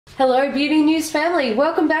Hello Beauty News family,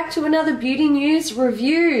 welcome back to another Beauty News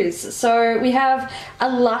Reviews. So we have a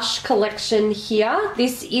Lush collection here.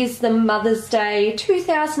 This is the Mother's Day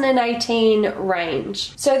 2018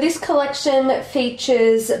 range. So this collection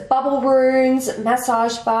features bubble rooms,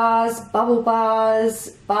 massage bars, bubble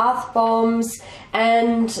bars, bath bombs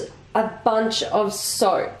and a bunch of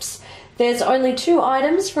soaps. There's only 2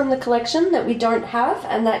 items from the collection that we don't have,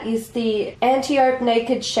 and that is the Anti-Ope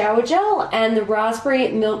Naked Shower Gel and the Raspberry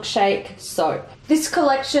Milkshake Soap. This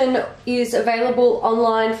collection is available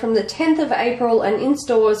online from the 10th of April and in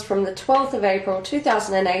stores from the 12th of April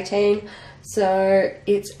 2018, so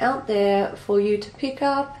it's out there for you to pick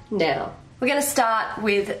up now. We're going to start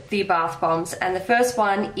with the bath bombs, and the first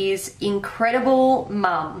one is Incredible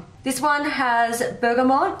Mum. This one has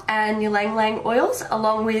bergamot and ylang ylang oils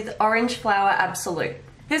along with orange flower absolute.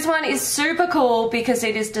 This one is super cool because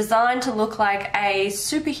it is designed to look like a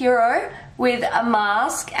superhero with a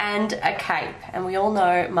mask and a cape, and we all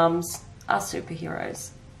know mums are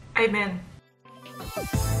superheroes. Amen.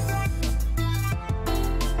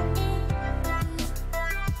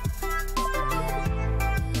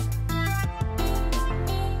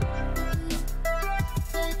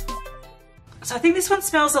 So I think this one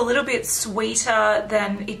smells a little bit sweeter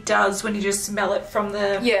than it does when you just smell it from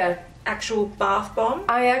the actual bath bomb.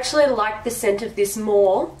 I actually like the scent of this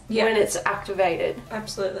more when it's activated.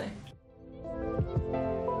 Absolutely.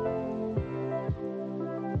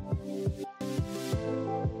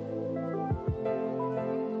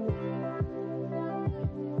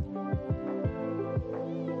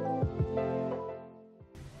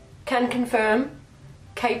 Can confirm,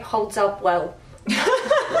 cape holds up well.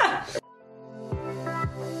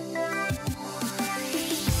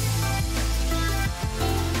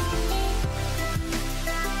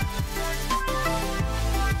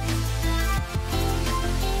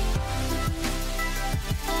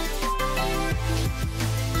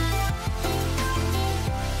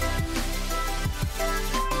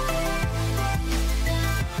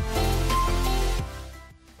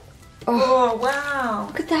 Oh, wow.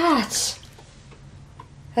 Look at that.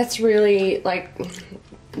 That's really, like,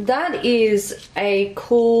 that is a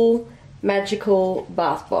cool, magical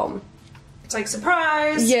bath bomb. It's like,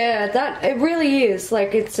 surprise. Yeah, that, it really is.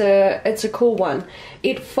 Like, it's a cool one.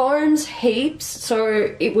 It foams heaps,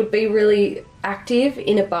 so it would be really active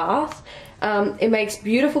in a bath. It makes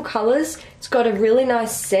beautiful colours. It's got a really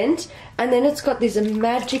nice scent. And then it's got this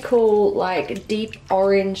magical, like, deep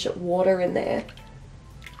orange water in there.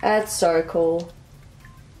 That's so cool.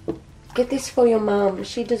 Get this for your mum.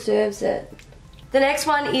 She deserves it. The next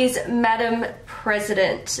one is Madam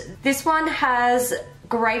President. This one has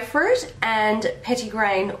grapefruit and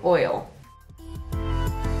petitgrain oil.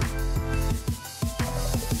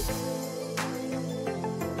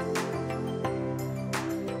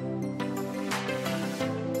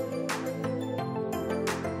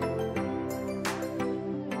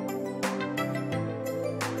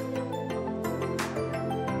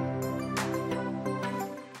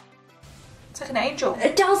 Like an angel.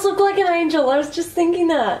 It does look like an angel. I was just thinking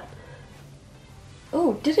that.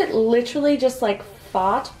 Oh, did it literally just like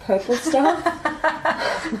fart purple stuff? Look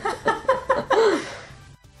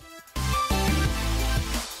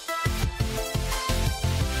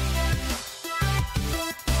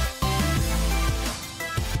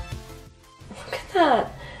at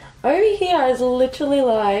that. Over here is literally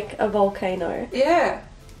like a volcano. Yeah.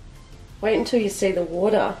 Wait until you see the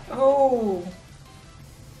water. Oh.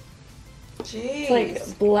 Jeez. It's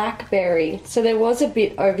like blackberry. So there was a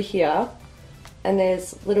bit over here, and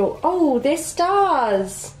there's little, oh, there's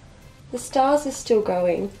stars. The stars are still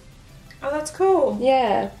going. Oh, that's cool.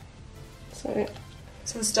 Yeah. So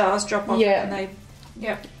the stars drop off and they,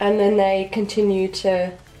 and then they continue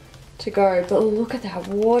to go. But look at that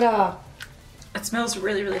water. It smells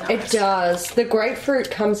really, really nice. It does. The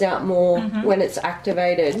grapefruit comes out more when it's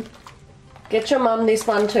activated. Get your mum this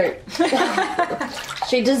one too.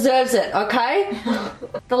 She deserves it, okay?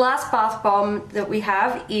 The last bath bomb that we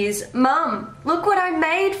have is Mum, look what I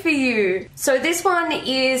made for you. So this one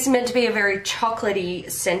is meant to be a very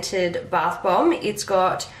chocolatey scented bath bomb. It's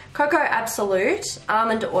got cocoa absolute,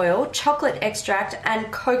 almond oil, chocolate extract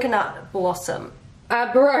and coconut blossom.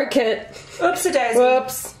 I broke it. Oopsie-daisy.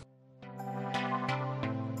 Whoops.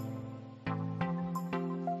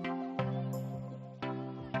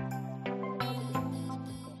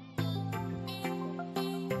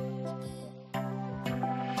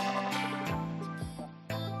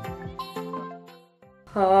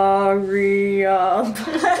 Hurry up.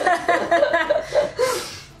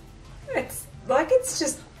 It's like it's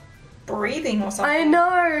just breathing or something. I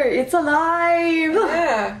know, it's alive.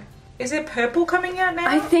 Yeah. Is it purple coming out now?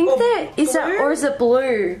 I think that is it, or is it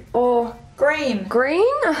blue or green? Green?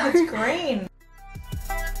 It's green.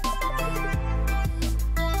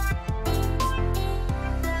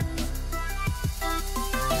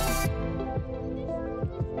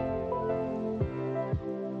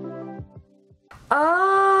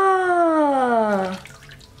 Ah,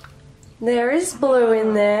 there is blue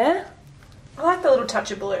in there. I like the little touch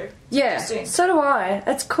of blue. Yeah, so do I.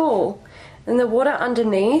 That's cool. And the water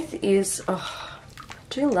underneath is, oh, I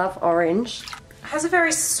do love orange. It has a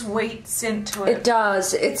very sweet scent to it. It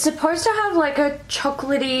does. It's supposed to have like a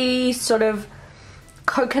chocolatey sort of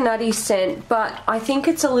coconutty scent, but I think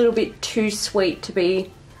it's a little bit too sweet to be.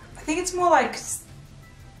 I think it's more like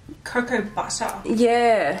cocoa butter.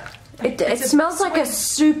 Yeah. It smells like a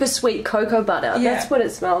super sweet cocoa butter. Yeah. That's what it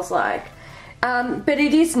smells like. But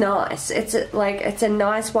it is nice. It's a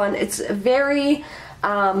nice one. It's a very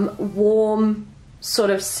warm sort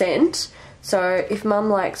of scent. So if Mum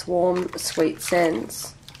likes warm, sweet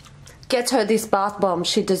scents, get her this bath bomb.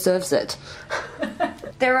 She deserves it.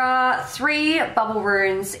 There are 3 bubble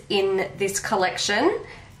runes in this collection.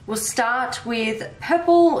 We'll start with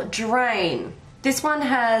Purple Drain. This one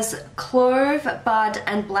has clove, bud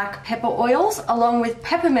and black pepper oils along with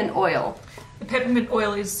peppermint oil. The peppermint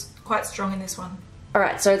oil is quite strong in this one.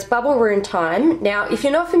 Alright, so it's bubble rune time. Now, if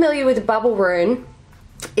you're not familiar with a bubble rune,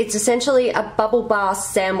 it's essentially a bubble bath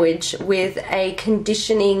sandwich with a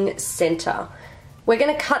conditioning center. We're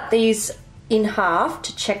going to cut these in half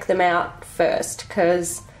to check them out first,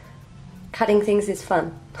 because cutting things is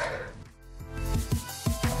fun.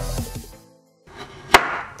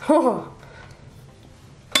 Oh.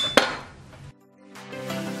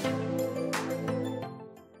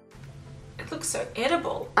 It looks so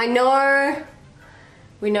edible. I know.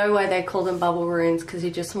 We know why they call them bubble runes, because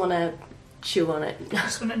you just want to chew on it. I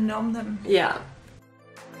just want to nom them. Yeah.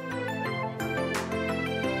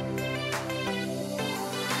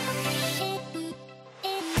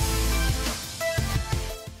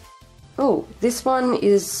 Oh, this one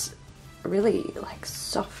is really like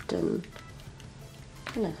soft and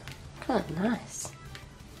kind of nice.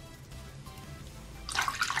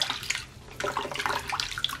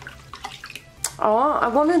 Oh, I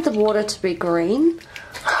wanted the water to be green.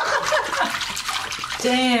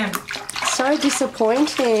 Damn. So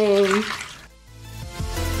disappointing.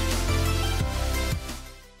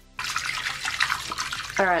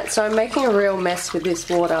 Alright, so I'm making a real mess with this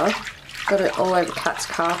water. Got it all over Kat's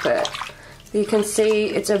carpet. You can see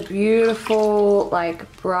it's a beautiful,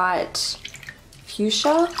 like, bright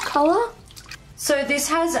fuchsia colour. So this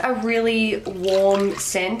has a really warm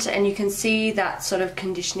scent, and you can see that sort of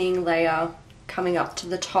conditioning layer coming up to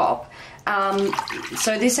the top.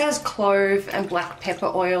 So this has clove and black pepper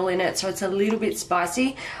oil in it, so it's a little bit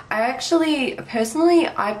spicy. I actually, personally,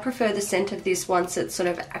 I prefer the scent of this once it's sort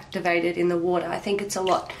of activated in the water. I think it's a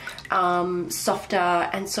lot softer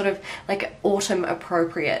and sort of like autumn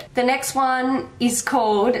appropriate. The next one is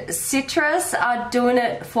called Citrus Are Doing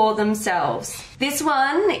It For Themselves. This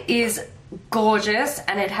one is gorgeous,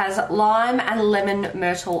 and it has lime and lemon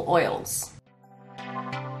myrtle oils.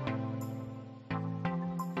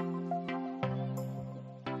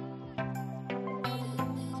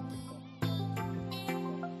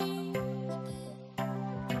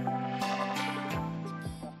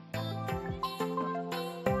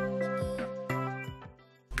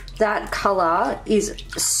 That colour is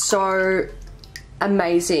so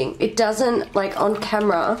amazing. It doesn't, like on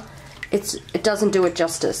camera, it doesn't do it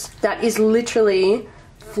justice. That is literally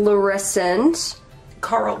fluorescent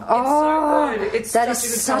coral. Oh, it's so good. It's that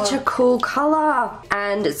is such a cool colour.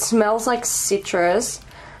 And it smells like citrus.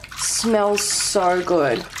 Smells so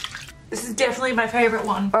good. This is definitely my favourite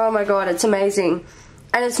one. Oh my god, it's amazing.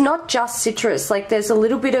 And it's not just citrus, like there's a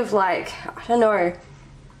little bit of like, I don't know,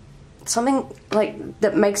 something like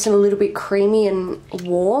that makes it a little bit creamy and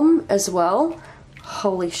warm as well.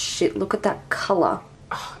 Holy shit, look at that colour.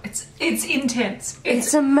 Oh, it's intense.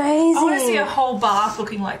 It's amazing. I want to see a whole bath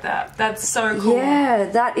looking like that. That's so cool. Yeah,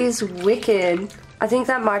 that is wicked. I think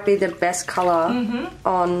that might be the best colour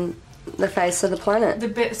on the face of the planet. The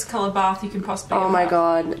best colour bath you can possibly have. Oh my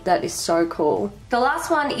god, that is so cool. The last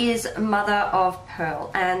one is Mother of Pearl,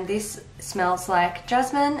 and this smells like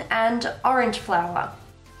jasmine and orange flower.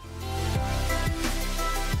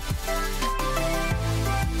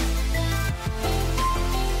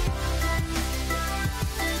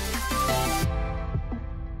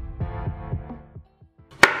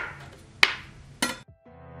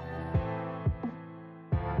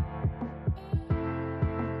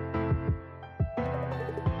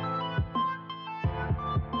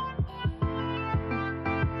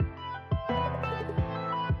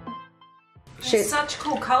 shit. Such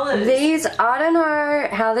cool colours. These, I don't know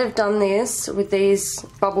how they've done this with these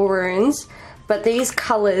bubble runes, but these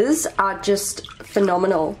colours are just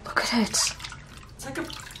phenomenal. Look at it. It's like a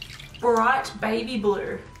bright baby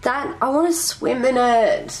blue. That, I want to swim in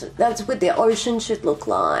it. That's what the ocean should look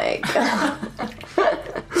like.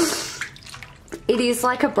 It is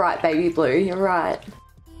like a bright baby blue, you're right.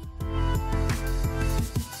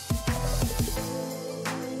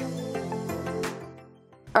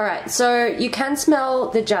 Alright, so you can smell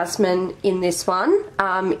the jasmine in this one.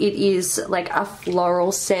 It is like a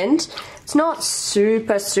floral scent. It's not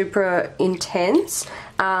super intense,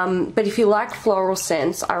 but if you like floral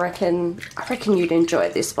scents, I reckon you'd enjoy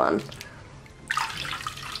this one.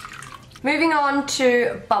 Moving on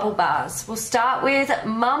to bubble bars. We'll start with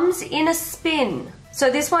Mum's in a Spin.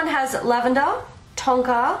 So this one has lavender,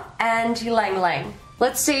 tonka, and ylang ylang.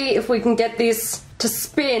 Let's see if we can get this to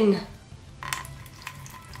spin.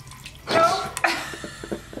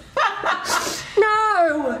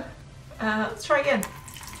 No! Let's try again.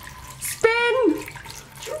 Spin!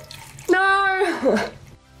 No!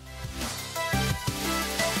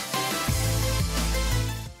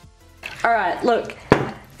 Alright, look.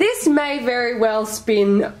 This may very well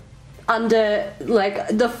spin under, like,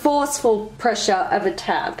 the forceful pressure of a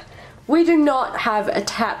tap. We do not have a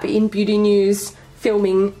tap in Beauty News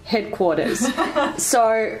filming headquarters.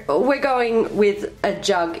 So we're going with a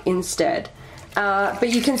jug instead. But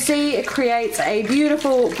you can see it creates a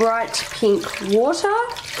beautiful bright pink water.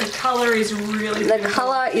 The colour is really beautiful. The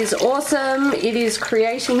colour is awesome. It is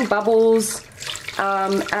creating bubbles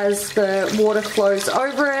as the water flows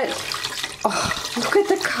over it. Oh, look at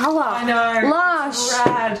the colour. I know. Lush. It's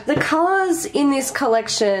rad. The colours in this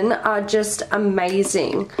collection are just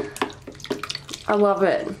amazing. I love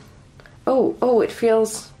it. Oh, it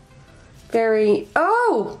feels very...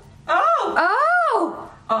 Oh! Oh,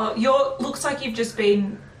 looks like you've just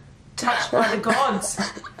been touched by the gods.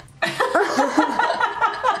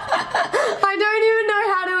 I don't even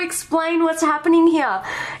know how to explain what's happening here.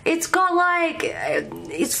 It's got like...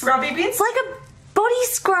 It's scrubby bits? It's like a body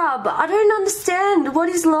scrub. I don't understand. What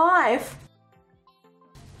is life?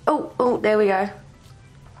 Oh, there we go.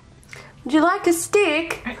 Would you like a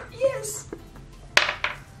stick? Yes.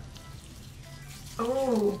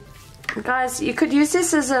 Oh. Guys, you could use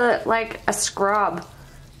this as a scrub.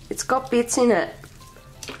 It's got bits in it.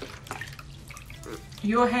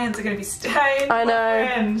 Your hands are going to be stained. I know. My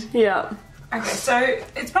friend. Yeah. Okay, so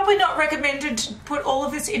it's probably not recommended to put all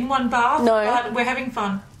of this in one bath, no, but we're having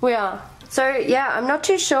fun. We are. So yeah, I'm not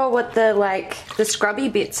too sure what the scrubby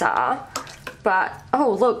bits are, but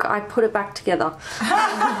oh look, I put it back together.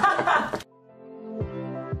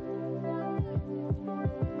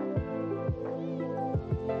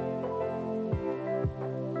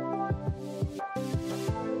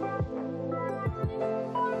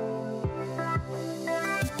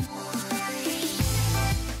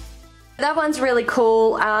 That one's really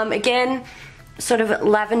cool. Again, sort of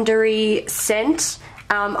lavendery scent.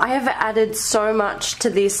 I have added so much to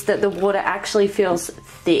this that the water actually feels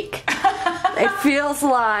thick. It feels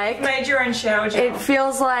like... Made your own shower gel. It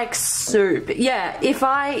feels like soup. Yeah, if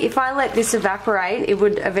I let this evaporate, it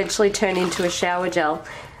would eventually turn into a shower gel.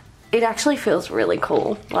 It actually feels really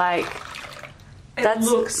cool. Like, it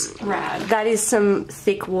looks rad. That is some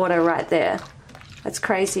thick water right there. That's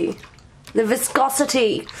crazy. The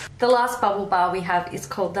viscosity. The last bubble bar we have is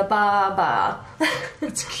called the Bar Bar.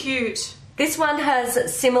 It's cute. This one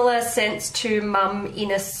has similar scents to Mum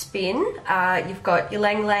in a Spin. You've got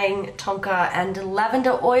ylang ylang, tonka, and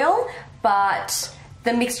lavender oil, but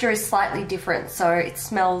the mixture is slightly different, so it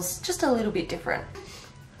smells just a little bit different.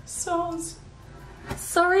 Sauce.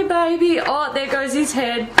 Sorry, baby. Oh, there goes his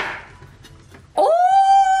head. Oh!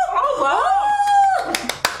 Oh, wow!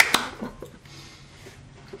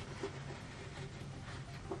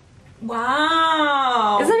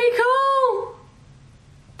 Wow. Isn't he cool?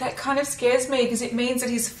 That kind of scares me because it means that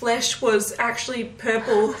his flesh was actually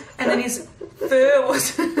purple and then his fur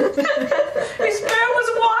was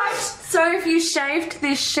white. So if you shaved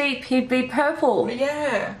this sheep, he'd be purple.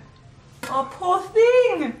 Yeah. Oh, poor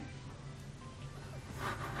thing.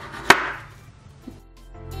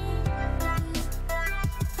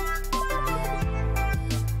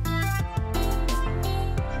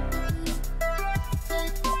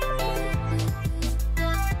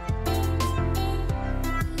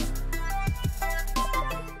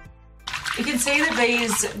 You can see that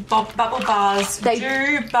these bubble bars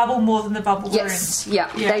do bubble more than the bubble runes. Yeah,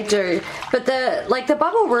 they do. But the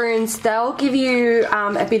bubble runes, they'll give you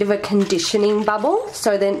a bit of a conditioning bubble,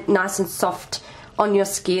 so they're nice and soft on your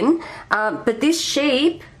skin. But this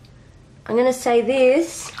sheep, I'm going to say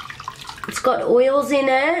this, It's got oils in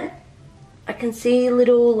it. I can see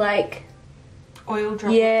little like oil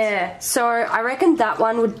droplets. Yeah, so I reckon that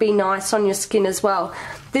one would be nice on your skin as well.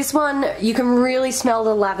 This one, you can really smell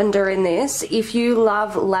the lavender in this. If you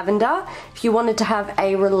love lavender, if you wanted to have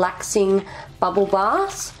a relaxing bubble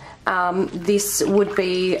bath, this would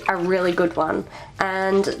be a really good one.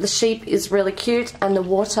 And the sheep is really cute and the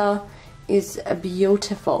water is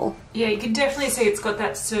beautiful. Yeah, you can definitely see it's got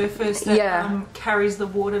that surface that carries the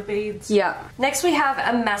water beads. Yeah. Next we have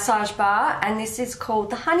a massage bar, and this is called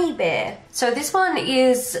the Honey Bear. So this one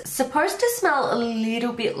is supposed to smell a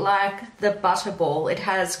little bit like the Butterball. It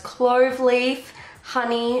has clove leaf,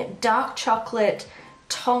 honey, dark chocolate,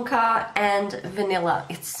 tonka and vanilla.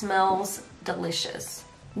 It smells delicious.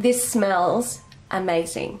 This smells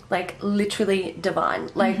amazing, like literally divine,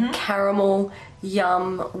 like caramel,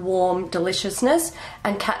 yum, warm deliciousness.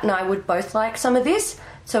 And Kat and I would both like some of this,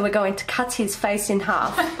 so we're going to cut his face in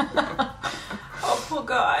half. Oh, poor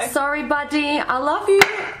guy. Sorry, buddy, I love you.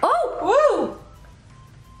 Oh, woo!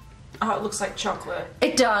 Oh, it looks like chocolate.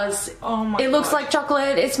 It does. Oh my god. It looks like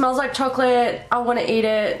chocolate, it smells like chocolate, I want to eat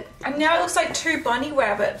it. And now it looks like two bunny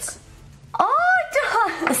rabbits. Oh,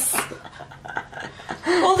 it does.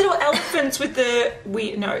 Or little elephants with the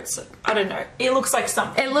weird notes. I don't know. It looks like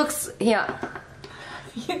something. It looks, yeah.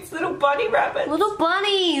 It's little bunny rabbits. Little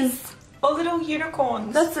bunnies. Or little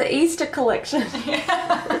unicorns. That's the Easter collection.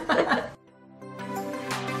 Yeah.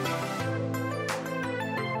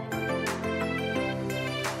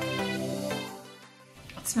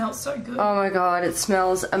 It smells so good. Oh my god, it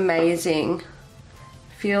smells amazing.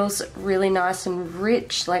 Feels really nice and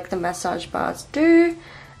rich like the massage bars do.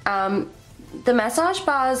 The massage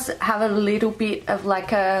bars have a little bit of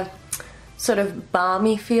like a sort of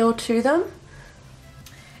balmy feel to them.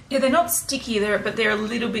 Yeah, they're not sticky, but they're a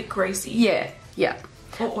little bit greasy. Yeah, yeah.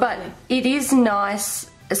 But it is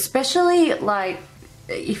nice, especially like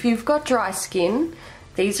if you've got dry skin.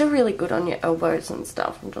 These are really good on your elbows and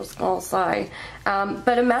stuff, I'm just gonna say.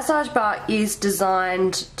 But a massage bar is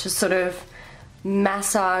designed to sort of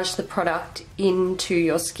massage the product into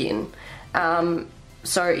your skin.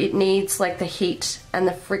 So it needs like the heat and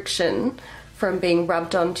the friction from being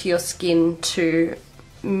rubbed onto your skin to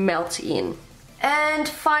melt in. And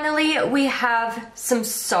finally we have some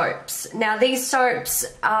soaps. Now these soaps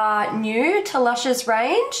are new to Lush's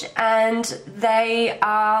range and they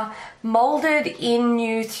are molded in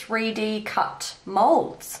new 3D cut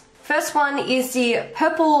molds. First one is the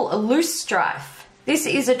Purple Loose Strife. This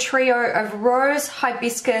is a trio of rose,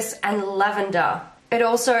 hibiscus and lavender. It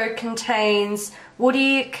also contains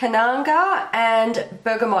woody kananga and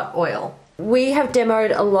bergamot oil. We have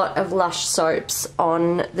demoed a lot of Lush soaps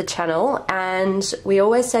on the channel and we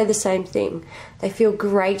always say the same thing. They feel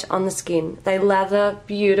great on the skin. They lather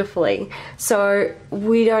beautifully. So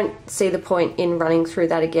we don't see the point in running through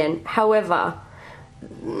that again. However,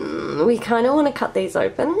 we kind of want to cut these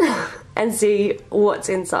open and see what's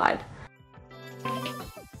inside.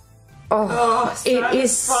 Oh, it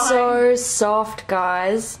is so soft,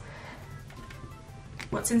 guys.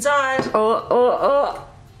 What's inside? Oh.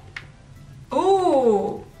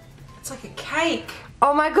 Ooh, it's like a cake.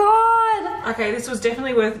 Oh my god. Okay, this was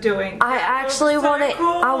definitely worth doing. I actually want to,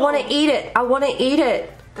 I want to eat it. I want to eat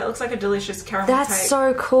it. That looks like a delicious caramel cake. That's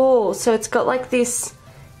so cool. So it's got like this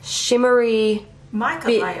shimmery mica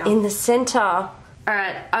bit layer in the center. All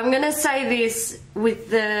right, I'm going to say this with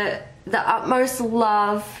the utmost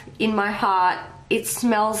love in my heart. It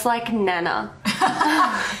smells like Nana.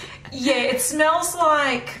 Yeah, it smells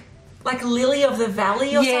like Lily of the Valley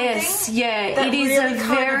or something. Yes, yeah. That it is really a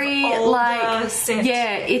very like scent.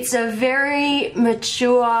 Yeah, it's a very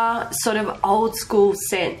mature sort of old school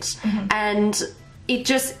scent. And it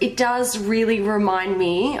does really remind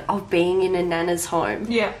me of being in a Nana's home.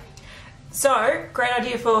 Yeah. So, great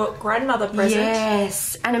idea for grandmother present.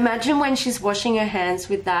 Yes. And imagine when she's washing her hands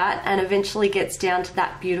with that and eventually gets down to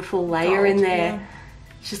that beautiful layer in there. Yeah.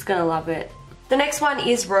 She's gonna love it. The next one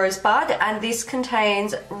is Rosebud, and this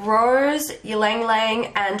contains rose, ylang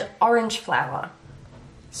ylang, and orange flower.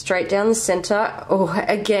 Straight down the center. Oh,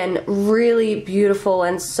 again, really beautiful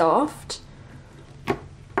and soft.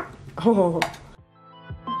 Oh.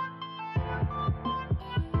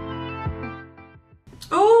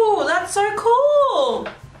 Oh, that's so cool.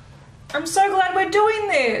 I'm so glad we're doing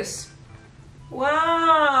this.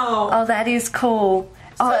 Wow. Oh, that is cool.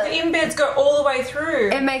 So the embeds go all the way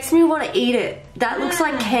through. It makes me want to eat it. That looks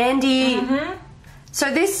like candy.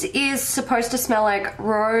 So this is supposed to smell like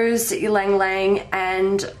rose, ylang ylang,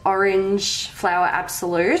 and orange flower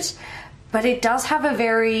absolute. But it does have a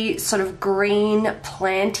very sort of green,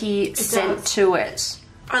 planty scent to it.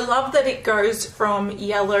 I love that it goes from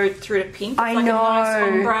yellow through to pink. It's I like know. A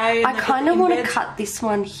nice ombre, I kind of want to embed. cut this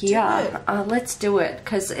one here. Let's do it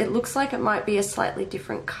because it looks like it might be a slightly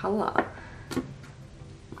different colour.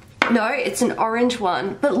 No, it's an orange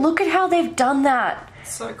one. But look at how they've done that.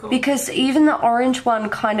 So cool. Because even the orange one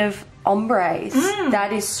kind of ombres.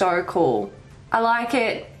 That is so cool. I like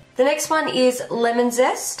it. The next one is lemon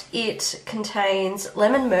zest. It contains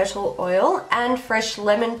lemon myrtle oil and fresh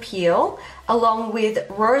lemon peel along with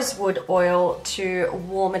rosewood oil to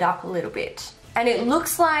warm it up a little bit. And it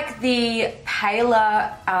looks like the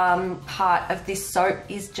paler part of this soap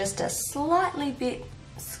is just a slightly bit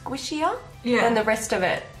squishier than the rest of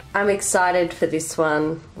it. I'm excited for this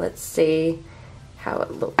one. Let's see how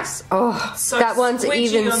it looks. Oh, so that one's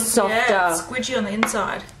even softer. Yeah, squidgy on the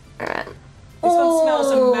inside. Alright. This one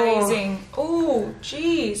smells amazing. Oh,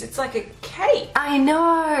 geez, it's like a cake. I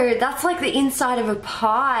know. That's like the inside of a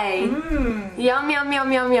pie. Yum, yum,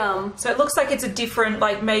 yum, yum, yum. So it looks like it's a different,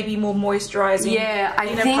 like maybe more moisturising. Yeah,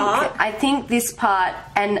 part. I think this part,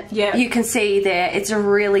 and you can see there, it's a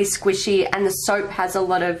really squishy, and the soap has a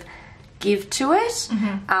lot of give to it.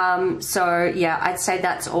 So yeah, I'd say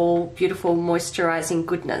that's all beautiful moisturising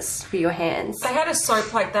goodness for your hands. They had a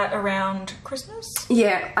soap like that around Christmas.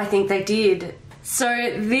 Yeah, I think they did. So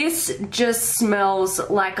this just smells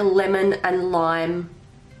like a lemon and lime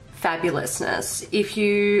fabulousness. If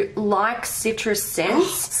you like citrus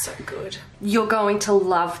scents, so good. You're going to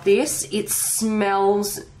love this. It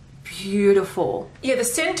smells beautiful. Yeah, the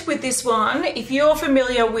scent with this one, if you're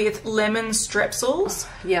familiar with lemon strepsils,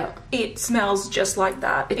 it smells just like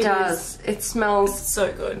that. It does. It smells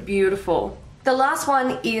so good. Beautiful. The last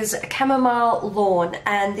one is chamomile lawn,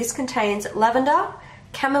 and this contains lavender,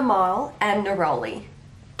 chamomile, and neroli.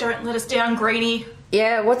 Don't let us down, Greenie.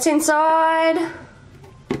 Yeah, what's inside?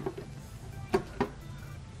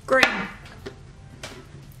 Green.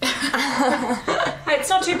 Hey, it's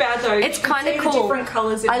not too bad though. It's kind of cool. Different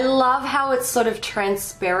colours. I love how it's sort of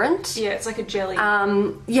transparent. Yeah, it's like a jelly.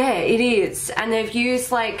 Yeah, it is, and they've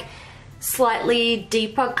used like slightly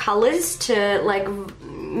deeper colours to like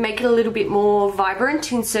make it a little bit more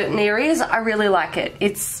vibrant in certain areas. I really like it.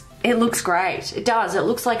 It looks great. It does. It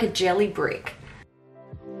looks like a jelly brick.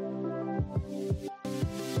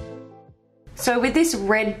 So with this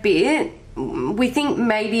red bit, we think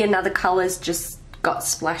maybe another colour's just got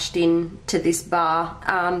splashed in to this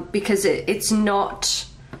bar because it's not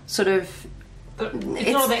sort of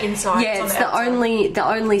it's not on the inside. Yeah, it's the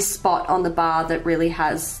only spot on the bar that really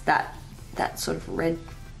has that sort of red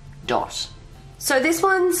dot. So this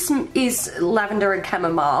one is lavender and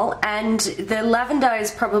chamomile, and the lavender is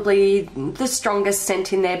probably the strongest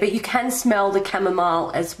scent in there, but you can smell the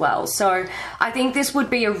chamomile as well. So I think this would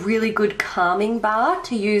be a really good calming bar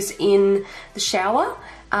to use in the shower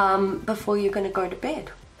before you're going to go to bed.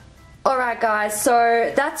 Alright guys,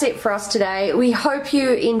 so that's it for us today. We hope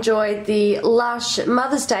you enjoyed the Lush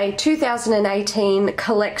Mother's Day 2018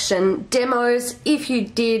 collection demos. If you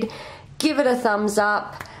did, give it a thumbs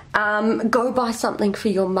up. Go buy something for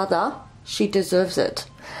your mother. She deserves it.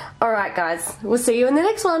 Alright guys, we'll see you in the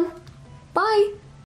next one. Bye!